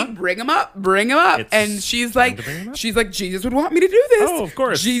like, Lily, Huh? bring him up. It's And she's time like, to bring him up? Jesus would want me to do this. Oh, of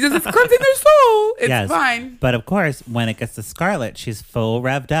course. Jesus is cleansing their soul. It's yes. fine. But of course, when it gets to Scarlett, she's full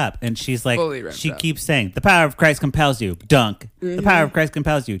revved up, and she's like, Fully revved she up. keeps saying, "The power of Christ compels you, dunk. The power of Christ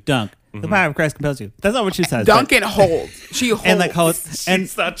compels you, dunk. The power of Christ compels you." That's not what she says. but- Duncan holds. She holds. and like holds, and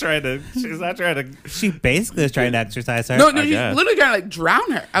she's not trying to. she basically is trying to exercise her. No, I she's guess. literally trying to like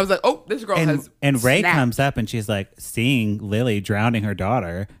drown her. I was like, oh, this girl has and Ray snapped. comes up and she's like seeing Lily drowning her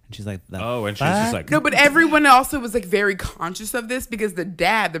daughter, And she's like, Oh, and she's just like, No, but everyone also was like very conscious of this because the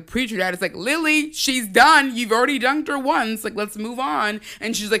preacher dad is like, Lily, she's done. You've already dunked her once. Like, let's move on.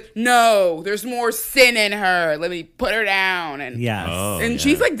 And she's like, no, there's more sin in her. Let me put her down. And yes. and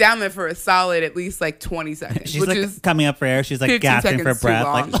she's like down there for a solid at least like 20 seconds. She's which like is coming up for air. She's like 15 gasping for seconds too breath.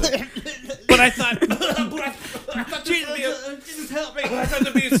 long. Like, but I thought Jesus help me. I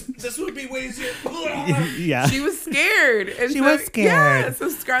thought this would be way easier. yeah. She was scared. And She so, was scared. Yeah, so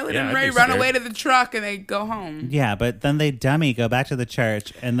Scarlett Yeah, and I'd Ray be run scared. away to the truck and they go home. Yeah, but then they go back to the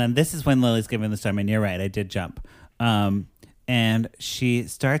church, and then this is when Lily's giving the sermon. You're right, I did jump. And she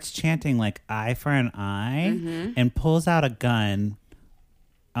starts chanting like eye for an eye and pulls out a gun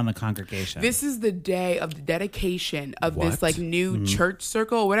on the congregation. This is the day of the dedication of What? this like new Mm-hmm. church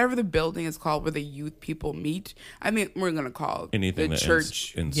circle, whatever the building is called where the youth people meet. I mean, we're going to call it Anything the that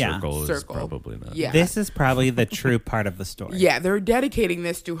church. in Yeah. circle is Circle. probably not. Yeah. This is probably the true part of the story. Yeah, they're dedicating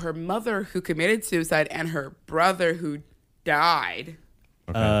this to her mother who committed suicide and her brother who died.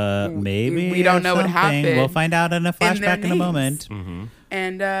 Maybe We don't or know what something. happened We'll find out in a their flashback in a names. moment.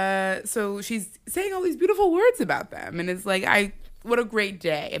 And so she's saying all these beautiful words about them. And it's like, what a great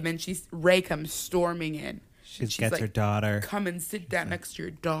day. And then Ray comes storming in. She And she's gets like, her daughter. come and sit down next to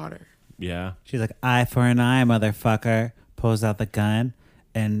your daughter. Yeah. She's like, eye for an eye, motherfucker. Pulls out the gun.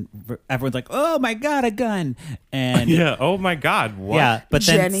 And everyone's like, oh my God, a gun. And Yeah. Oh my God. What? yeah, but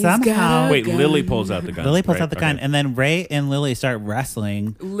then Jenny's somehow got a Wait, gun. Lily pulls out the gun. Lily pulls right? out the gun. Okay. And then Ray and Lily start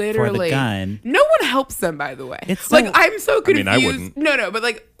wrestling Literally. for the gun. No one helps them, by the way. It's so- like, I'm so I confused. mean, I wouldn't. No, but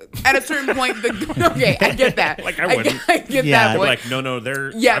like, at a certain point, okay, I get that. Like, I wouldn't. I get Yeah. that They're point. like, no,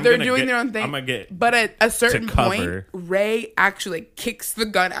 they're They're gonna doing get- their own thing. I'm gonna get. But at a certain point, cover. Ray actually kicks the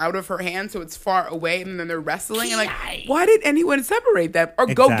gun out of her hand so it's far away, and then they're wrestling. And like, why did anyone separate them or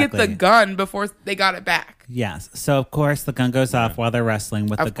go get the Exactly. gun before they got it back? Yes. So, of course, the gun goes off while they're wrestling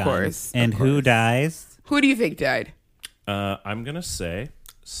with Of the gun. course, And of who course. dies? Who do you think died? I'm gonna say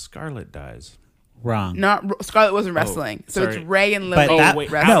Scarlett dies. Wrong. Not Scarlett wasn't wrestling, so it's sorry. Ray and Lily. But that,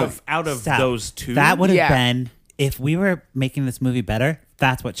 wrestling. no, out of stop. those two? That would have Yeah. been, if we were making this movie better,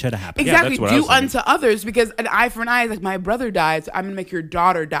 that's what should have happened. Yeah, Exactly. that's what I Do was thinking. unto others, because an eye for an eye is like, my brother died, so I'm gonna make your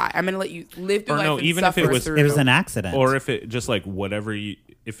daughter die. I'm gonna let you live through Or life no, and even if suffer it was- through. It was an accident. Or if it just like whatever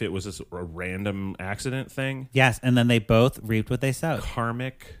if it was just a random accident thing, Yes, and then they both reaped what they sowed.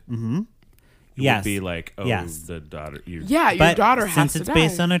 karmic. It Yes. would be like, oh, Yes. the daughter. yeah, your But daughter has since to it's die.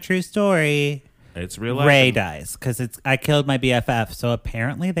 based on a true story, It's real life. Ray dies because I killed my BFF. So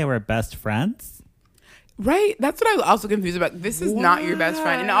apparently they were best friends. Right? That's what I was also confused about. This is not your best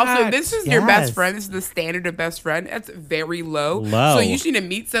friend. And also, this is your best Yes. friend. This is the standard of best friend. That's very low. Low. So you just need to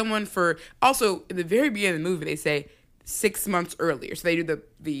meet someone for... Also, in the very beginning of the movie, they say 6 months earlier. So they do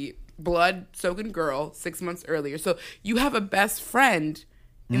the blood-soaking girl 6 months earlier. So you have a best friend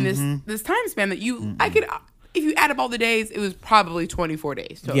in this time span that you... I could... If you add up all the days, it was probably 24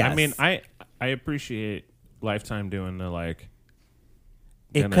 days. Total. Yeah. I mean, I appreciate Lifetime doing the like.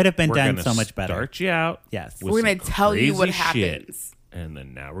 It could have been we're done gonna so much better. Start you out. Yes. with We're some going to tell you what crazy shit, happens. and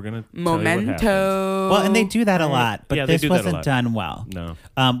then now we're gonna tell you what happens. Memento. Well, and they do that a lot, but Yeah, they this do that a wasn't lot. done well. No.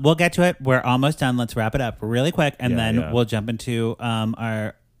 We'll get to it. We're almost done. Let's wrap it up really quick, and Yeah, then yeah. we'll jump into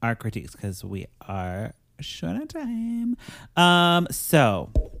our critiques because we are short on time.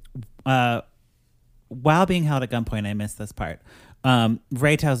 While being held at gunpoint, I missed this part.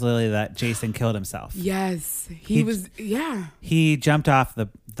 Ray tells Lily that Jason killed himself. Yes. He- He was... Yeah. He jumped off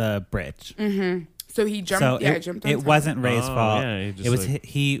the bridge. So he jumped... So yeah, it, jumped on it top. wasn't Ray's Oh, fault. yeah, he just, it was like-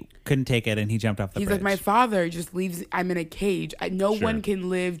 he couldn't take it and he jumped off the He's bridge. like, my father just leaves. I'm in a cage. No Sure. one can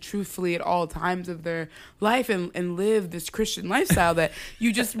live truthfully at all times of their life and live this Christian lifestyle that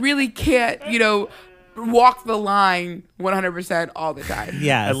you just really can't, walk the line 100% all the time.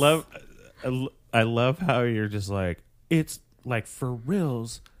 Yes. I love how you're just like, it's like for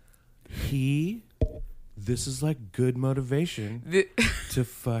reals. This is like good motivation The- to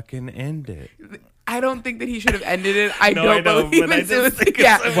fucking end it. I don't think that he should have ended it. I No, don't I know, believe but I in just suicide. think it's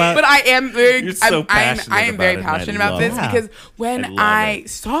Yeah, so- Well, but I am very. You're so I am passionate very about it, and I passionate about love this it. because when I love I it.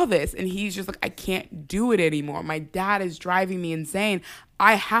 saw this and he's just like, I can't do it anymore. My dad is driving me insane.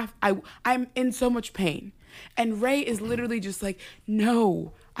 I'm in so much pain, and Ray is literally just like,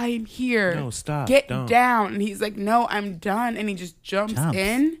 no. I am here. No, stop, Get don't. down. And he's like, no, I'm done. And he just jumps Jumps.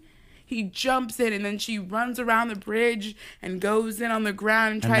 in. He jumps in, and then she runs around the bridge and goes in on the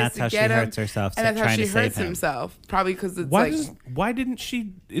ground and And tries that's to how she get him. hurts herself, And that's how trying she to save hurts him. himself. Probably because it's Why like... why didn't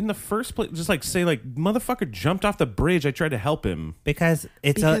she in the first place just like say like motherfucker jumped off the bridge? I tried to help him. because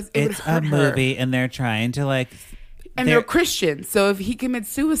Because it would it's a hurt her. movie and they're trying to like And they're Christians, so if he commits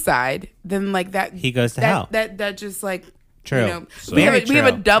suicide, then like that He goes to hell. That just like True. You know, So- we have Very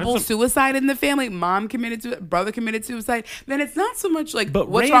a true. double There's suicide in the family. Mom committed suicide, brother committed suicide. Then it's not so much like But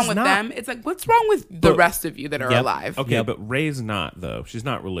what's Ray's wrong with not- them. It's like what's wrong with the But- rest of you that are Yep. alive. Okay, Yep. but Ray's not though. She's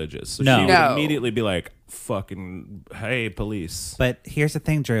not religious, so No. she would No. immediately be like, "Fucking hey, police!" But here's the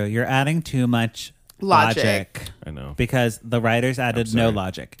thing, Drew. You're adding too much Logic. I know. because the writers added I'm no sorry.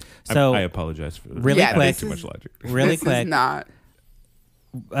 logic. I- So I apologize for really Yeah, quick, this too is- much logic. really this quick, is not.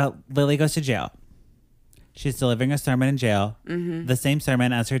 Lily goes to jail. She's delivering a sermon in jail, the same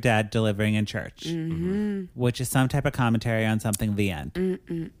sermon as her dad delivering in church, which is some type of commentary on something. The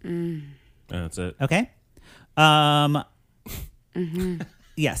end. That's it. Okay.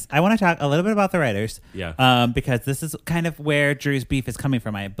 Yes, I want to talk a little bit about the writers. Yeah. Because this is kind of where Drew's beef is coming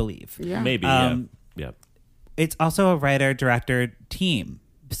from, I believe. Yeah. Maybe. Yeah. It's also a writer director team.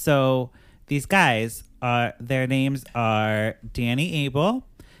 So these guys their names are Danny Abel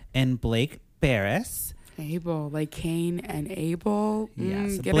and Blake Barris. Abel, like Cain and Abel.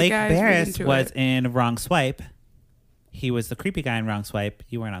 Yes, Get it, Blake guys, read Barris into was it. in Wrong Swipe. He was the creepy guy in Wrong Swipe.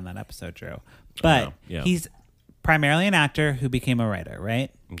 You weren't on that episode, Drew, but know, yeah. he's primarily an actor who became a writer,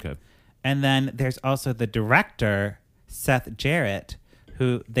 right? Okay. And then there's also the director, Seth Jarrett,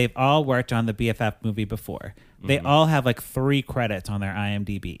 who they've all worked on the BFF movie before. They all have like 3 credits on their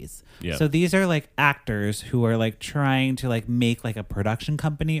IMDb's. Yeah. So these are like actors who are like trying to like make like a production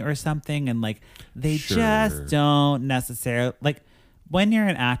company or something, and like they Sure. just don't necessarily like when you're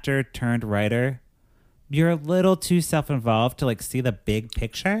an actor turned writer, you're a little too self-involved to like see the big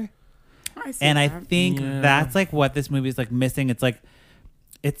picture. I see And I that. think that's like what this movie is like missing. It's like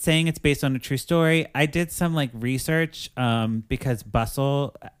it's saying it's based on a true story. I did some like research because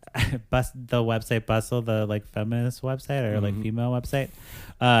Bustle, the website Bustle, the like feminist website or like female website,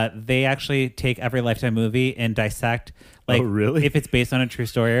 they actually take every Lifetime movie and dissect like Oh, really? if it's based on a true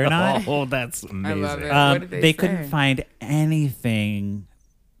story or not. Oh, that's amazing. love it. What did they Couldn't say? find anything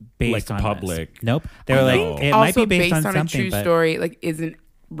based Like on public. This. Nope. They were I like, think it might also be based on a something, true but story, like isn't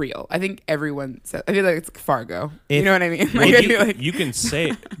real. I think everyone says. I feel like it's Fargo. If- you know what I mean? Well, Like, I you, feel like you can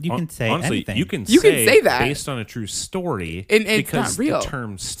say You can say honestly, anything. you can You can say that. based on a true story, And it's because not real. the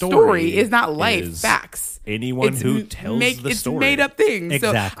term story is not life is facts. Anyone It's who m- tells the it's story. made up things.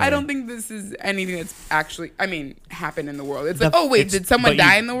 Exactly. So I don't think this is anything that's actually, I mean, happened in the world. It's The- like, oh wait, It's- did someone but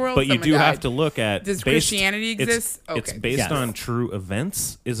die you- in the world? But you Someone do have died. to look at Does based- Christianity it's- exist? It's Okay. based Yes. on true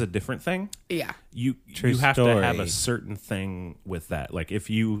events is a different thing. Yeah. You True you have to have story. a certain thing with that. Like if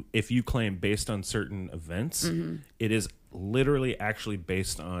you claim based on certain events, Mm-hmm. it is literally actually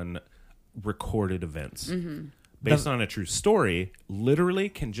based on recorded events. Based on a true story, literally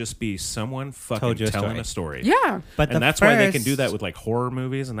can just be someone fucking Told you a telling story. a story. Yeah. But the And that's why they can first- do that with like horror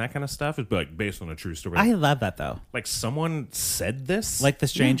movies and that kind of stuff. Is like based on a true story. I love that though. like someone said this. Like The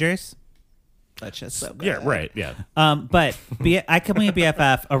Strangers. That's just so good. yeah, right. Yeah. But I Can Be a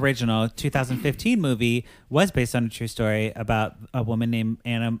BFF original 2015 movie was based on a true story about a woman named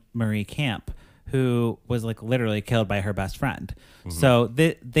Anna Marie Camp who was like literally killed by her best friend. So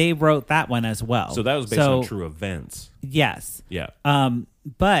they wrote that one as well. Mm-hmm. So that was based on true events. Yes. Yeah.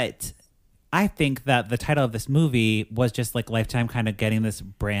 But I think that the title of this movie was just like Lifetime kind of getting this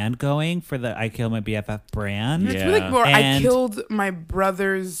brand going for the I Kill My BFF brand. Yeah. It's really more, I And- killed my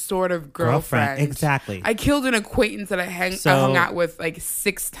brother's sort of girlfriend. Exactly. I killed an acquaintance that I hung out with like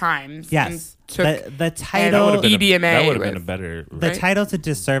 6 times. Yes. And took The That title would have been, EDMA that would have been a with- better. the right? title's a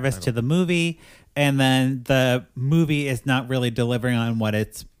disservice to the movie, and then the movie is not really delivering on what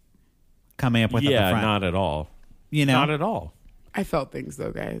it's coming up with at Yeah, the front. not at all. you know, Not at all. I felt things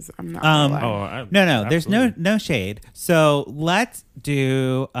though, guys. I'm not gonna lie. Oh, no. There's absolutely. no shade. So let's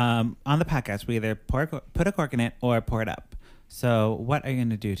do on the podcast. We either put a cork in it or pour it up. So what are you going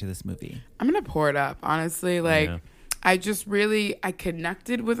to do to this movie? I'm gonna pour it up, honestly. Like, Yeah. I just really I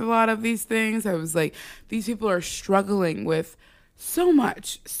connected with a lot of these things. I was like, these people are struggling with so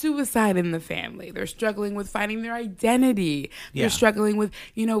much suicide in the family. They're struggling with finding their identity. Yeah. They're struggling with,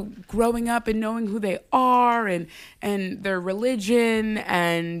 growing up and knowing who they are and their religion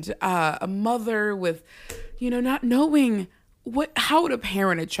and a mother with, not knowing how to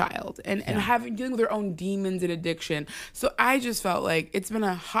parent a child and dealing with their own demons and addiction. So I just felt like it's been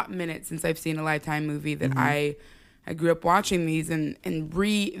a hot minute since I've seen a Lifetime movie that I grew up watching these and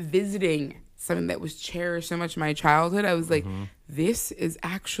revisiting something that was cherished so much in my childhood. I was like, this is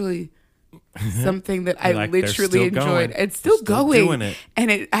actually something that I Like, they're literally still enjoyed. going. It's still They're still going. doing it.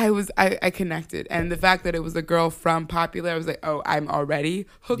 And I connected. And the fact that it was a girl from Popular, I was like, oh, I'm already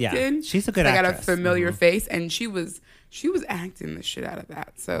hooked Yeah, in. she's a good I got a actress. familiar face, and she was acting the shit out of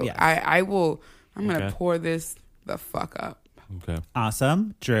that. So Yes. I'm gonna Okay. pour this the fuck up. Okay.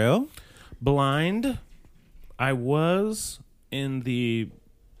 Awesome, Drew. Blind. I was in the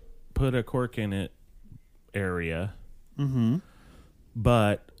put a cork in it area. Mm-hmm.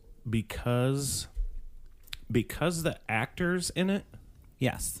 But because the actors in it,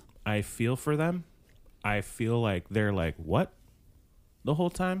 Yes. I feel for them. I feel like they're like, what? The whole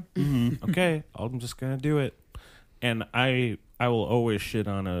time? Okay, I'm just going to do it. And I will always shit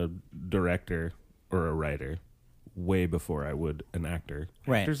on a director or a writer way before I would an actor.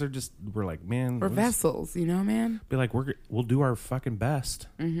 Right. Actors are just, we're like, man. We're let's vessels, you know, man. Be like, we'll do our fucking best,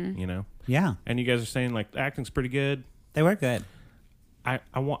 you know? Yeah. And you guys are saying, like, the acting's pretty good. They were good.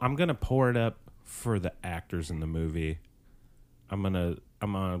 I'm going to pour it up for the actors in the movie. I'm gonna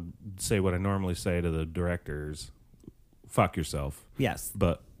say what I normally say to the directors: "Fuck yourself." Yes.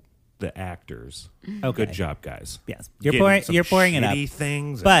 But the actors, Okay. good job, guys. Yes. Getting You're some pouring it up. shitty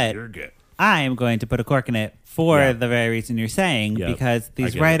things, But and you're good. I am going to put a cork in it for Yeah. the very reason you're saying, Yep. because I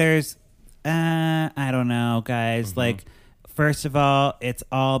these get it. writers, I don't know, guys. Like, first of all, it's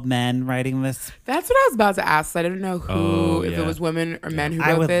all men writing this. That's what I was about to ask. I didn't know who, if yeah. it was women or men who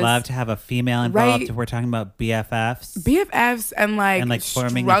I wrote would this. love to have a female involved Right. if we're talking about BFFs. BFFs and like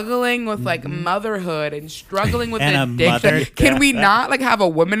forming struggling with like motherhood and struggling with And a addiction. mother- Can we not like have a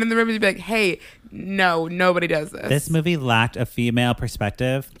woman in the room and be like, hey, no, nobody does this. This movie lacked a female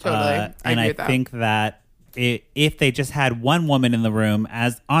perspective. Totally. I And agree I with that. think that if they just had one woman in the room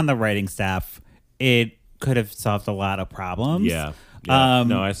as on the writing staff, it could have solved a lot of problems. Yeah.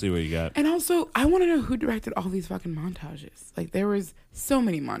 No, I see what you got. And also, I want to know who directed all these fucking montages. Like, there was so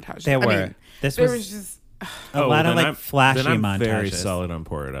many montages. There I were. mean, This there was- was just A lot of then like I'm- flashy then I'm montages. Very solid on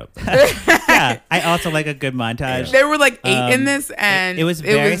pour it up. Yeah, I also like a good montage. there were like 8 in this, and It was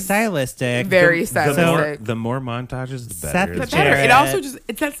very stylistic. very The stylistic. more montages, the Seth better. the But better. It Jared. also just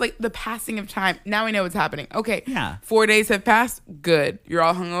that's like the passing of time. Now we know what's happening. Okay. Yeah. 4 days have passed. Good. You're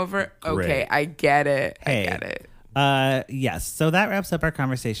all hungover. Okay, Great. I get it. Hey. I get it. Yes. So that wraps up our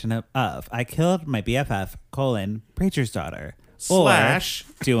conversation of I killed my BFF, preacher's daughter, Slash.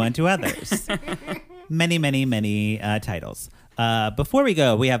 or do unto others. Many, many, many titles. Before we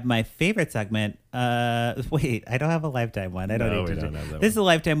go, we have my favorite segment. Wait, I don't have a Lifetime one. I don't No, need we to don't do. have that This is a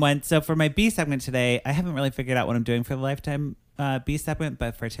Lifetime one. So for my B segment today, I haven't really figured out what I'm doing for the Lifetime B segment,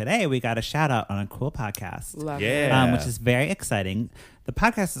 but for today, we got a shout out on a cool podcast. Love it. Yeah. Which is very exciting. The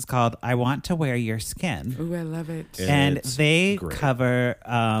podcast is called I Want to Wear Your Skin. Ooh, I love it. Yeah. And It's they great. cover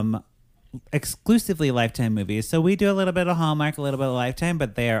exclusively Lifetime movies. So we do a little bit of Hallmark, a little bit of Lifetime,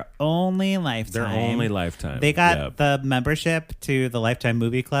 but they are only Lifetime. They're only Lifetime. They got Yep. the membership to the Lifetime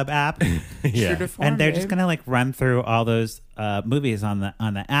Movie Club app. Yeah. True to form, And they're just babe. gonna like run through all those movies on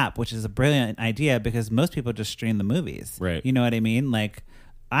the app, which is a brilliant idea because most people just stream the movies. Right. You know what I mean? Like,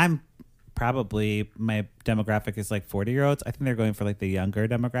 I'm probably my demographic is like 40-year-olds. I think they're going for like the younger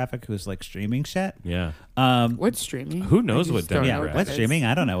demographic who's like streaming shit. Yeah. What's streaming? Who knows I what just don't know Yeah, demographic? that what's is. streaming?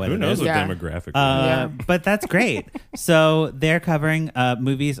 I don't know what Who it knows is. what Yeah. demographic? Yeah. But that's great. So they're covering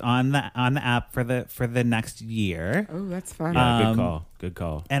movies on the app for the next year. Oh, that's fun. Yeah, good call. Good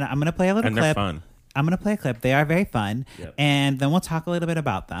call. And I'm gonna play a little And clip. they're fun. I'm gonna play a clip. They are very fun, Yep. and then we'll talk a little bit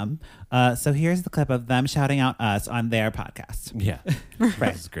about them. So here's the clip of them shouting out us on their podcast. Yeah.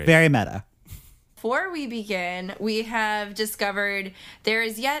 Right, This is great. very meta. Before we begin, we have discovered there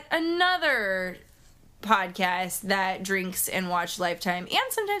is yet another podcast that drinks and watch Lifetime and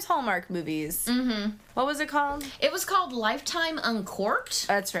sometimes Hallmark movies. Mm-hmm. What was it called? It was called Lifetime Uncorked.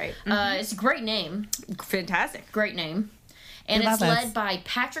 That's right. It's a great name. Fantastic. Great name. And We it's love led it. by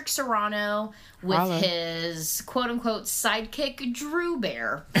Patrick Serrano with Holla. his quote-unquote sidekick, Drew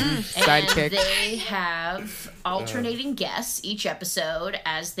Bear. Sidekick. And they have alternating guests each episode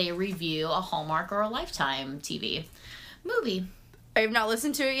as they review a Hallmark or a Lifetime TV movie. I have not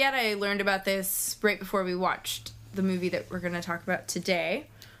listened to it yet. I learned about this right before we watched the movie that we're going to talk about today.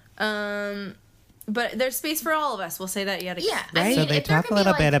 But there's space for all of us. We'll say that yet again. Yeah. Right. So mean, they if there talk a could be,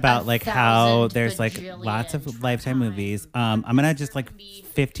 little bit about like how 1,000 there's like bajillion lots of Lifetime times movies. I'm gonna just like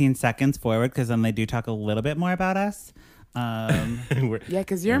 15 seconds forward because then they do talk a little bit more about us. We're- Yeah,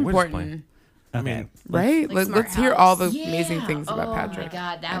 because you're Yeah, we're just important, Okay. mean, right? Like Let's Smart hear all House. the amazing things about Patrick. Oh my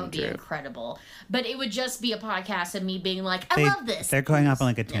god, that and would be Drew. incredible. But it would just be a podcast of me being like, I They, love this. They're going off on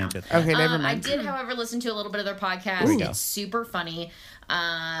like a tangent. Okay, never I mind. did, however, listen to a little bit of their podcast. we go. It's super funny.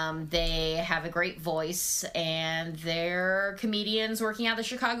 They have a great voice, and they're comedians working out of the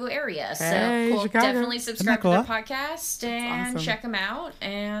Chicago area. Hey, So Chicago. definitely subscribe Isn't that to their podcast and awesome. check them out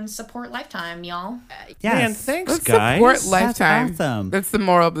and support Lifetime, y'all. Yes. Man, thanks, Let's guys. support Lifetime. awesome. That's the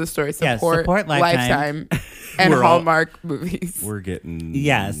moral of the story. Yeah, Support, support support Lifetime. and We're all- Hallmark movies. We're getting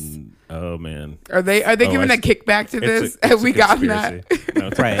Yes. Oh man, Are they giving I a kickback to this? It's Have we a gotten that? conspiracy. No,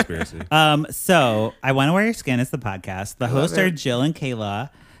 it's a Right. conspiracy. So I Want to Wear Your Skin is the podcast. The hosts are it. Jill and Kayla,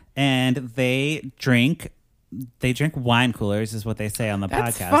 and they drink wine coolers, is what they say on the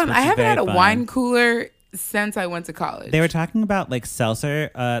That's podcast. fun. which I is haven't very had a fun. wine cooler since I went to college. They were talking about like seltzer,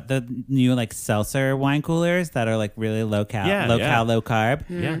 the new like seltzer wine coolers that are like really low cal, Yeah, low yeah. cal, low carb.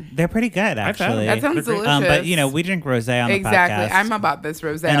 Yeah. They're pretty good I've had actually. them. that sounds They're great. delicious. But you know, we drink rosé on the exactly. podcast. I'm about this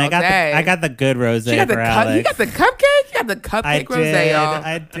rosé and all I got day. I got the good rosé you got the for You Alex. got the cupcake. You got the I cupcake rosé, y'all.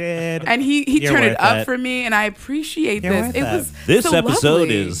 I did. And he You're turned it worth up it. for me, and I appreciate You're this. worth It it. was This so episode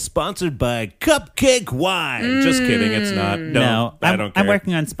lovely. is sponsored by Cupcake Wine. Just kidding, it's not. Don't, no, I I'm, don't care. I'm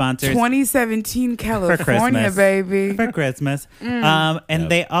working on sponsors 2017 California, Christmas. baby. for Christmas. And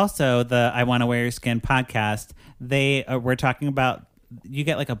they also the I Want to Wear Your Skin podcast. They were talking about you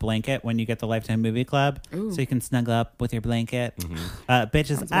get like a blanket when you get the Lifetime Movie Club, so you can snuggle up with your blanket.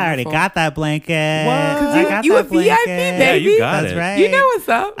 Bitches, I already wonderful. got that blanket. What? I got you that a VIP, blanket. baby. Yeah, you got That's it. right. You know what's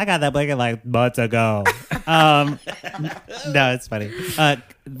up. I got that blanket like months ago. No, it's funny.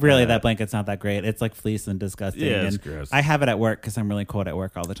 Really, that blanket's not that great. It's like fleece and disgusting. Yeah, it's and gross. I have it at work because I'm really cold at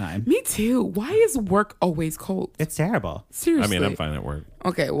work all the time. Me too. Why is work always cold? It's terrible. I Seriously. mean, I'm fine at work.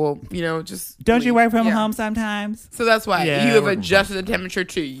 Okay, well, just Don't you leave. work from Yeah. home sometimes? So that's why Yeah, you have I work from adjusted the temperature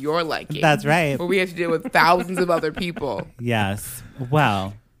to your liking. That's right. But we have to deal with thousands of other people. Yes.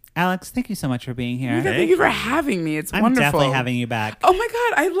 Well, Alex, thank you so much for being here. Thank you for having me. It's I'm wonderful. definitely having you back. Oh my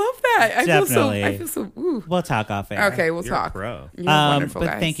god, I love that. I Definitely. feel so. Ooh. We'll talk off air. Okay, we'll You're a talk. pro. You're wonderful, but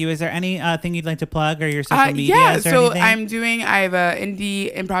guys. thank you. Is there any thing you'd like to plug or your social media? Yeah, or so anything? I have an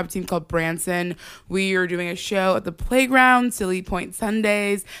indie improv team called Branson. We are doing a show at the Playground, Silly Point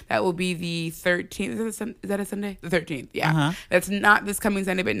Sundays. That will be the 13th. Is that a Sunday? The 13th, yeah. Uh-huh. That's not this coming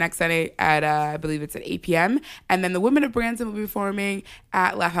Sunday, but next Sunday at, I believe it's at 8 p.m. And then the Women of Branson will be performing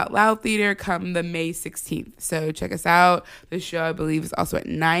at Laugh Out Loud Theater come the May 16th. So check us out. The show, I believe, is also at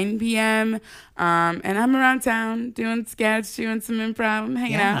 9 p.m. And I'm around town doing sketch, doing some improv, I'm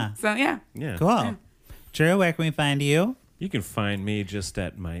hanging Yeah. out. So, yeah. Yeah. Cool. Drew, where can we find you? You can find me just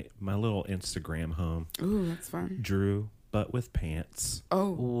at my little Instagram home, Ooh, that's fun. Drew, but with pants.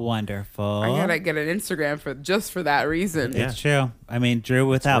 Oh, Wonderful. I gotta get an Instagram for that reason. Yeah. It's true. I mean, Drew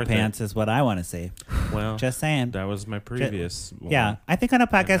without worth it. pants is what I want to see. Well, Just saying. that was my previous one. Yeah, I think on a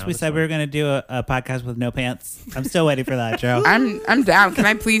podcast now we this said we one. were going to do a podcast with no pants. I'm still waiting for that, Joe. I'm down. Can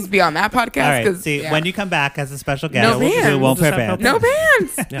I please be on that podcast? All right. 'Cause, See, yeah. when you come back as a special guest, No we pants. won't We'll wear just have pants. no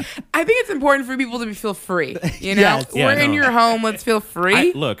pants. Yeah. I think it's important for people to feel free. You know, Yes. Yeah, we're in no. your home. Let's feel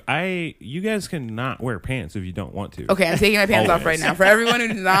free. You guys can not wear pants if you don't want to. Okay, I'm taking my pants off Always. right now. For everyone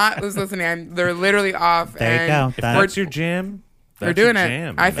who's listening, they're literally off. There you and go. If That's- that's your jam, We're that's doing your it.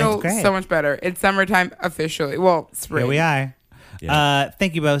 jam. I feel great. so much better. It's summertime officially. Well, spring. Here we are. Yeah.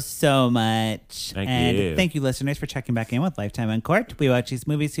 Thank you both so much. Thank and you. thank you, listeners, for checking back in with Lifetime in Court. We watch these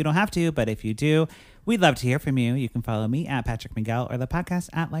movies so you don't have to, but if you do, we'd love to hear from you. You can follow me at Patrick Miguel or the podcast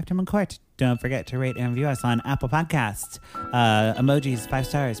at Lifetime in Court. Don't forget to rate and review us on Apple Podcasts. Emojis, 5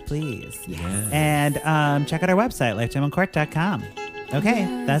 stars, please. Yes. And check out our website, lifetimeincourt.com. Okay,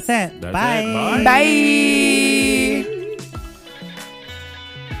 that's it. That's it. Bye. Bye. Bye.